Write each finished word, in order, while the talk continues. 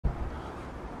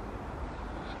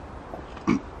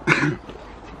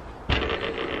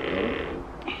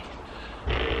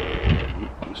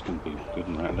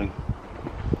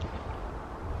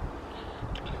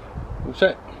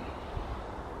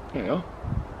There you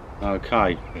are.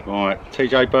 Okay, right,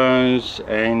 TJ Burnz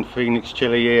and Pheonix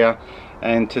Chilli here,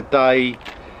 and today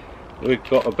we've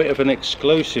got a bit of an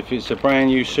exclusive. It's a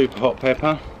brand new super hot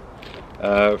pepper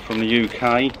from the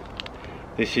UK.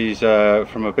 This is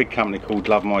from a big company called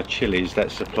Love My Chillies that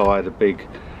supply the big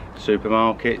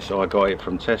supermarkets. I got it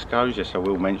from Tesco's. Yes, I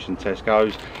will mention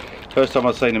Tesco's. First time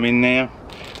I've seen them in there.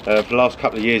 For the last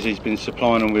couple of years he's been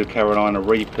supplying them with Carolina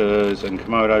Reapers and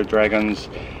Komodo Dragons,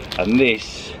 and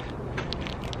this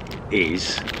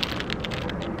is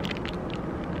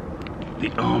the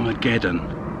Armageddon.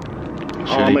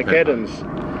 Armageddon.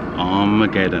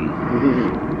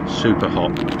 Super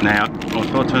hot. Now,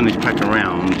 if I turn this pack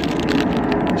around,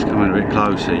 it's coming a bit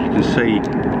closer. You can see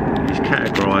he's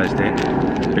categorised it.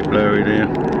 It's a bit blurry there.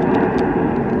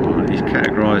 Right, he's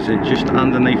categorised it just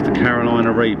underneath the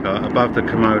Carolina Reaper, above the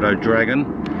Komodo Dragon.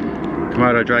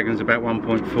 Komodo Dragon's about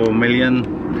 1.4 million.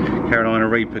 Carolina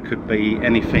Reaper could be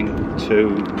anything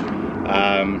to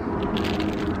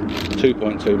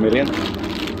 2.2 million.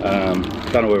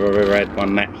 Don't know whether I've ever had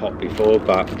one that hot before,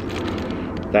 but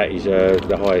that is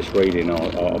the highest reading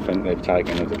I think they've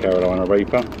taken of the Carolina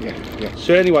Reaper. Yeah.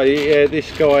 So anyway,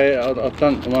 this guy, I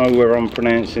don't know whether I'm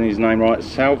pronouncing his name right,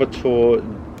 Salvatore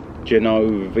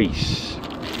Genovese,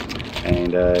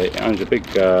 and he owns a big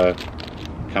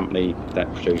company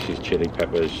that produces chili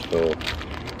peppers for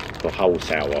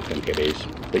wholesale, I think it is.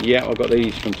 But yeah, I got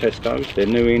these from Tesco's. They're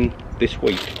new in this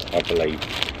week, I believe.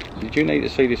 Did you need to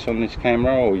see this on this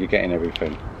camera, or are you getting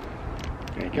everything?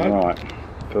 There you go. Right,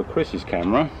 for Chris's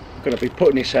camera, I'm going to be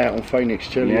putting this out on Pheonix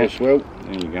Chilli as well.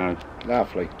 There you go.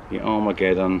 Lovely. The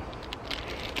Armageddon.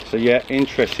 So yeah,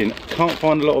 interesting. Can't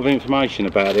find a lot of information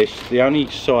about this. The only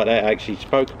site that actually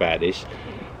spoke about this,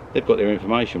 they've got their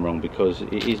information wrong, because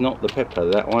it is not the pepper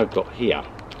that I've got here.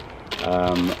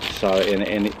 The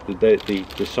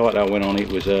site that I went on, it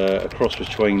was a cross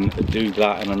between a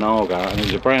Douglas and a Naga, and it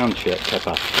was a brown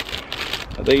pepper.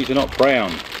 Now, these are not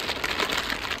brown.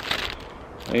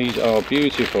 These are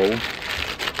beautiful.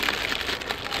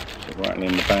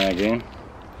 Rattling the bag in.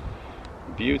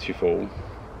 Beautiful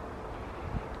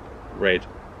red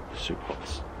super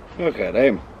hots. Look at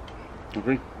them.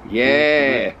 Lovely.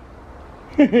 Yeah.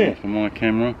 For my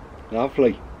camera.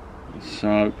 Lovely.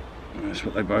 So that's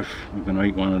what they both. We're going to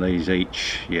eat one of these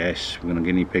each. Yes, we're going to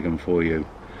guinea pig them for you.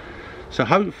 So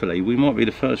hopefully we might be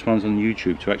the first ones on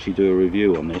YouTube to actually do a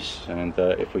review on this, and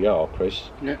if we are, Chris,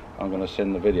 yeah, I'm going to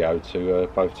send the video to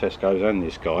both Tesco's and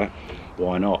this guy.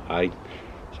 Why not, eh?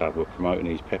 So we're promoting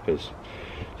these peppers.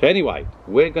 So anyway,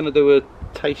 we're going to do a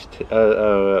taste,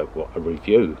 a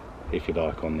review, if you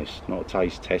like, on this. Not a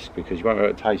taste test, because you won't be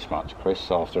able to taste much, Chris,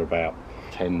 after about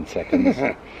 10 seconds.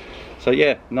 So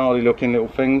yeah, gnarly looking little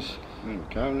things. There we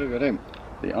go, look at them.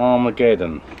 The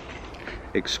Armageddon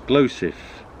exclusive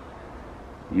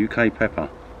UK pepper.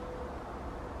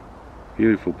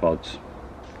 Beautiful pods,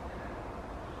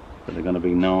 but they're going to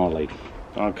be gnarly.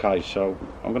 Okay, so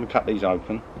I'm going to cut these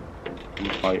open.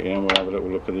 Wait here and we'll have a little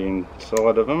look at the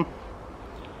inside of them.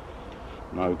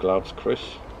 No gloves,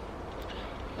 Chris.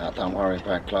 No, don't worry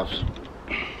about gloves.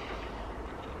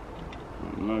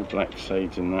 No black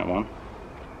seeds in that one.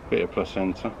 Bit of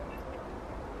placenta.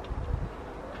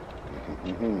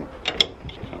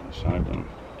 Let's cut this open.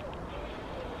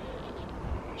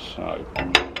 So,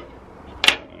 and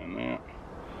there.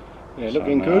 Yeah,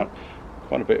 looking good.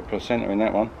 Quite a bit of placenta in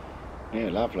that one. Yeah,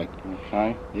 lovely.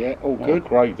 Okay. Yeah, all Not good. A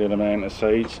great deal amount of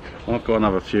seeds. I've got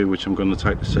another few which I'm going to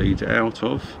take the seeds out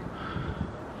of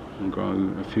and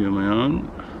grow a few of my own.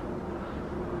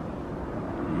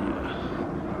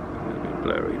 A bit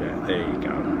blurry there. There you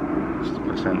go. Just the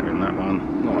placenta in that one.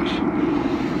 Nice.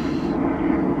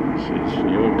 This is for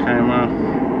your camera.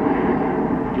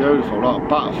 Beautiful, like a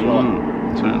butterfly.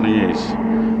 Certainly is.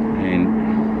 And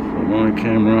for my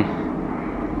camera,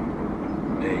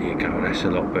 there you go, that's a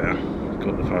lot better.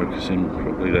 Got the focus in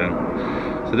properly there.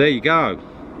 So there you go,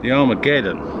 the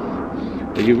Armageddon.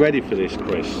 Are you ready for this,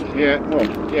 Chris? Yeah, well,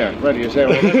 yeah, ready as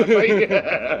hell.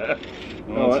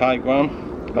 I'll take one.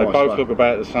 They Nice both one. look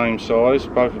about the same size,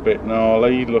 both a bit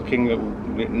gnarly looking, a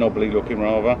bit knobbly looking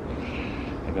rather.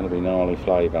 They're going to be gnarly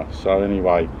flavour. So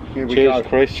anyway, Here we cheers, go.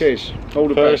 Chris. Cheers. All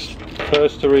the best.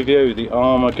 First to review the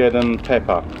Armageddon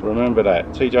pepper. Remember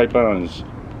that. TJ Burnz.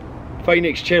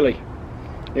 Pheonix Chilli.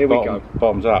 Here we go.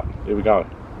 Bottoms up. Here we go.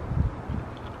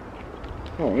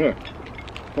 Oh yeah.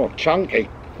 Oh, chunky.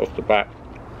 Off the bat.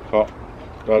 Hot.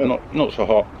 But not so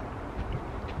hot.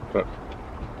 But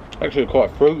actually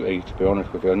quite fruity, to be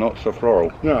honest with you. Not so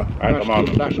floral. No, at the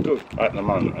moment. That's good. At the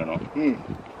moment, they're not.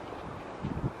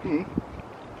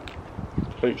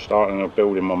 Keep starting to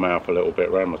build in my mouth a little bit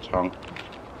around my tongue.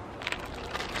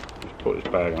 It's Put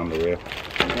this bag under here.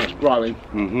 That's growing.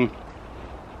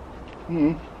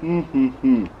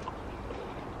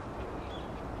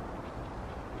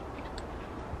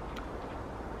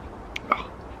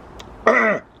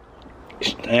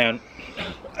 It's down.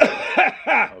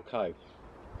 Okay.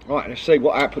 Right, let's see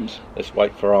what happens. Let's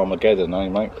wait for Armageddon, eh,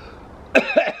 mate?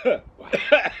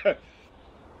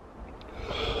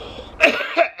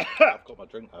 I've got my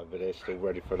drink over there, still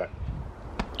ready for that.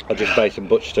 I just made some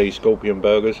butch tea scorpion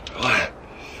burgers,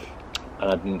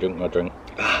 and I didn't drink my drink.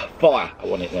 Fire. I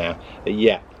want it now.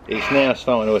 Yeah, it's now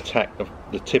starting to attack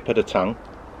the tip of the tongue,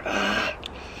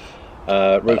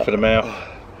 roof of the mouth.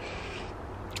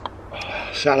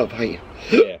 Salivate.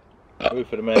 Yeah,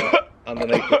 roof of the mouth,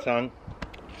 underneath the tongue.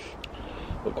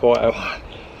 But quite a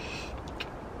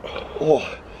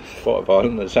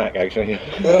violent attack, actually.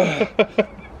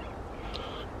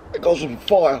 It got some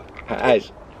fire. It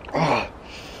has.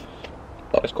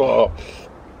 It's quite hot.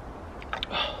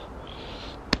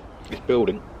 It's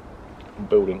building.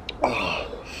 Building.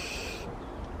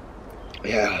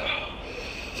 Yeah.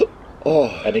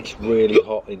 And it's really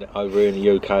hot over in the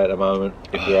UK at the moment.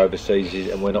 If you're overseas,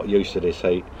 and we're not used to this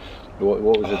heat. What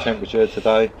was the temperature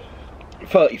today?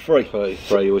 33.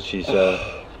 33, which is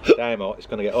damn hot. It's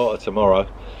going to get hotter tomorrow.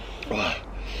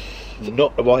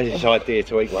 Not the wisest idea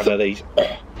to eat one of these.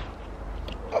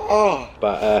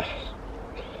 But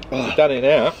we've done it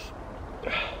now.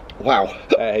 Wow.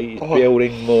 He's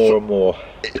building more and more.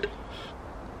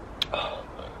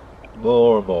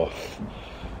 More and more.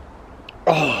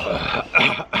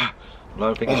 I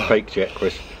don't think it's peaked yet,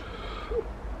 Chris.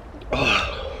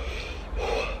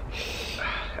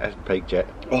 Hasn't peaked yet.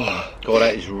 God,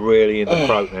 that is really in the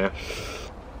throat now.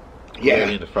 Yeah.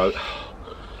 Really in the throat.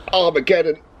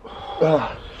 Armageddon.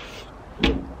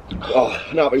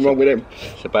 Nothing wrong with him.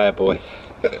 It's a bad boy.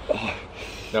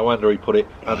 No wonder he put it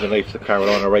underneath the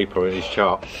Carolina Reaper in his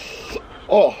chart.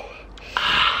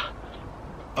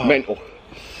 Mental.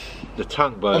 The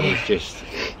tongue burn is just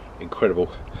incredible.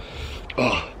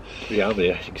 Yeah, under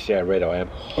there, you can see how red I am.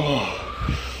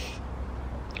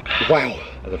 Wow.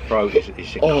 And the throat is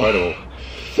incredible.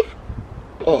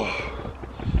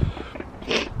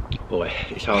 Boy,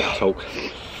 it's hard to talk.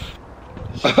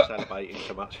 Salivating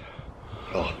so much.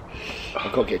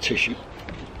 I've got to get tissue.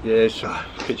 Yeah, there's some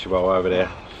kitchen roll over there.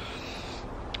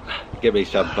 Give me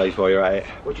some, please, while you're at it.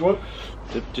 What do you want?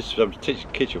 Just some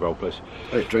kitchen roll, please.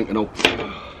 Let's drink and all.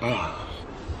 I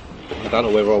don't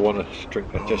know whether I want to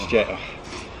drink that just yet. I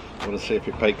want to see if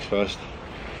it peaks first.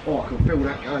 I can feel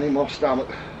that going in my stomach.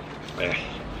 Yeah.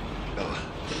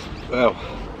 Well.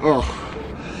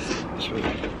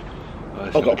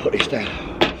 I've got to put this down.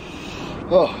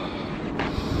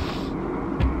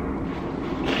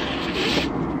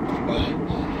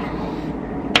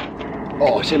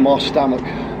 It's in my stomach.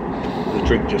 The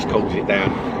drink just calms it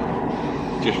down,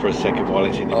 just for a second while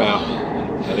it's in your mouth,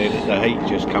 and then the heat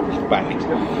just comes back.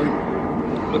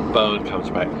 The burn comes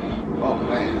back.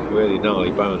 Man. Really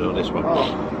gnarly burn on this one.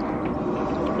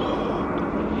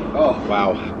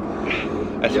 Wow.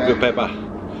 That's a good pepper.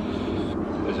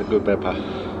 That's a good pepper.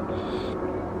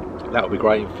 That'll be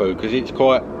great in food because it's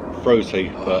quite fruity,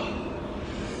 but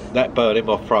that burn in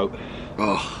my throat.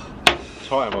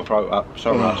 Tighten my throat up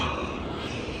so much.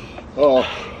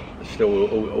 Still,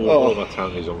 all my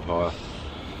tongue is on fire.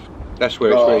 That's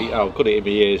where it's really. I've got it in my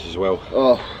ears as well.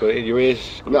 Got it in your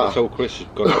ears? No. It's all Chris has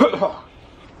got it.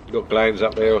 You got glands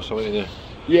up there or something in there?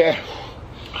 Yeah.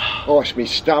 It's my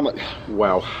stomach.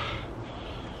 Wow.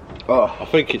 I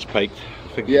think it's peaked. I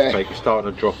think it's peaked. It's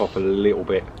starting to drop off a little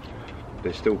bit. But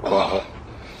it's still quite hot.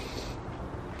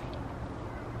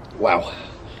 Wow.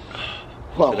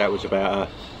 So that was about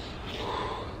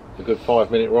a good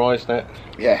 5-minute rise. That.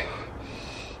 Yeah.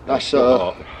 That's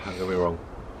hot. Don't get me wrong.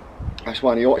 That's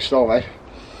one of the hottest I've had.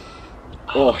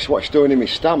 It's what it's doing in my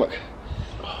stomach.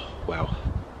 Wow.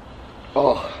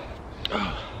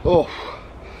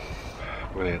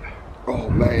 Brilliant.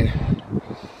 Man.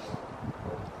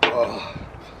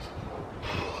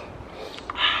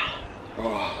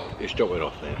 It's dropping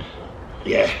off now.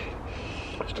 Yeah.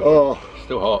 Still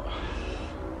hot.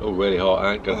 Oh, really hot.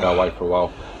 I ain't gonna go away for a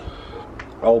while.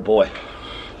 Oh boy.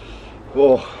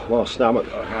 My stomach.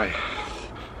 Okay.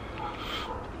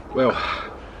 Well,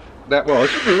 that was.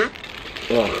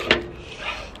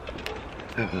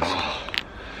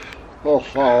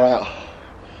 Far out.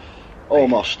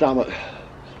 My stomach.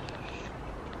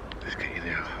 Let's get you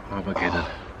there. Armageddon.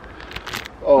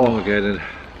 Armageddon.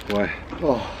 Boy.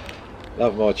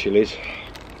 Love my chilies.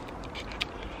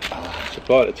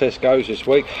 Supplied at Tesco's this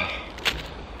week.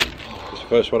 It's the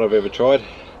first one I've ever tried.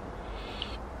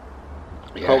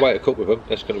 Can't wait to cook with them.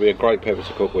 That's going to be a great pepper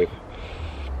to cook with.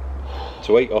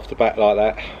 to eat off the back like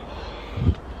that.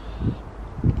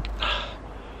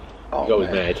 Oh, you got me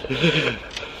man. mad.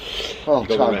 Oh, you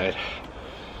got me mad.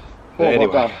 What have I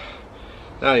Anyway, done?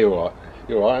 no, you're alright.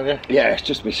 You're alright, aren't you? Yeah, it's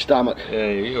just my stomach. Yeah,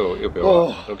 you'll be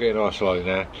alright. I'll get a nice load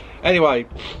now. Anyway,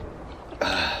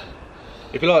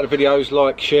 if you like the videos,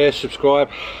 like, share, subscribe.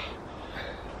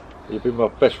 You've been my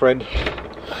best friend.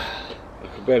 I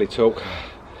can barely talk.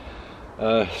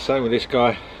 Same with this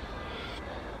guy.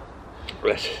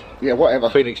 Yeah, whatever.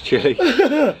 Pheonix Chilli.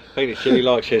 Pheonix Chilli,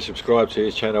 like, share, subscribe to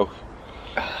his channel,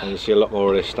 and you'll see a lot more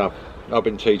of this stuff. I've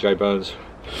been TJ Burnz.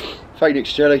 Pheonix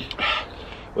Chilli.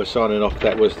 We're signing off.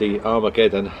 That was the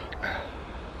Armageddon.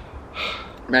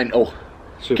 Mental.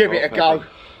 Super Give it a go.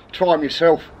 Try them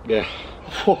yourself. Yeah.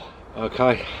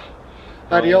 Okay.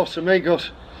 Adios,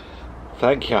 amigos.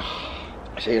 Thank you.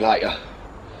 See you later.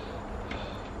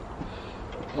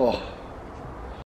 Oh.